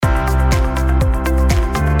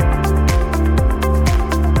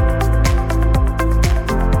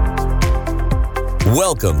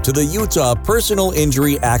Welcome to the Utah Personal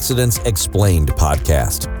Injury Accidents Explained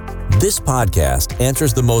podcast. This podcast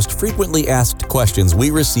answers the most frequently asked questions we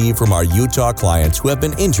receive from our Utah clients who have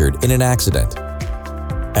been injured in an accident.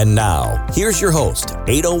 And now, here's your host,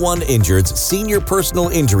 801 Injured's Senior Personal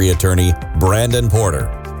Injury Attorney, Brandon Porter.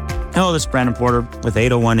 Hello, this is Brandon Porter with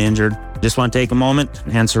 801 Injured. Just want to take a moment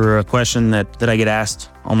and answer a question that I get asked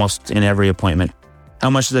almost in every appointment. How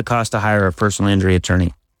much does it cost to hire a personal injury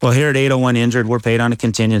attorney? Well, here at 801 Injured, we're paid on a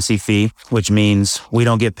contingency fee, which means we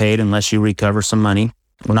don't get paid unless you recover some money.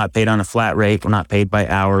 We're not paid on a flat rate. We're not paid by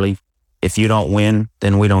hourly. If you don't win,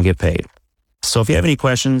 then we don't get paid. So if you have any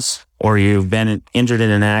questions or you've been injured in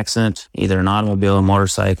an accident, either an automobile, a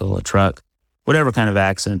motorcycle, a truck, whatever kind of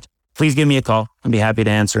accident, please give me a call. I'd be happy to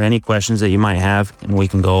answer any questions that you might have, and we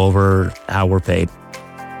can go over how we're paid.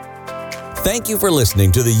 Thank you for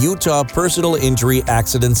listening to the Utah Personal Injury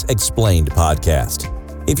Accidents Explained podcast.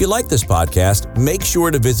 If you like this podcast, make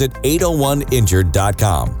sure to visit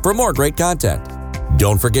 801injured.com for more great content.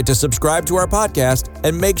 Don't forget to subscribe to our podcast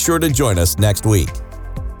and make sure to join us next week.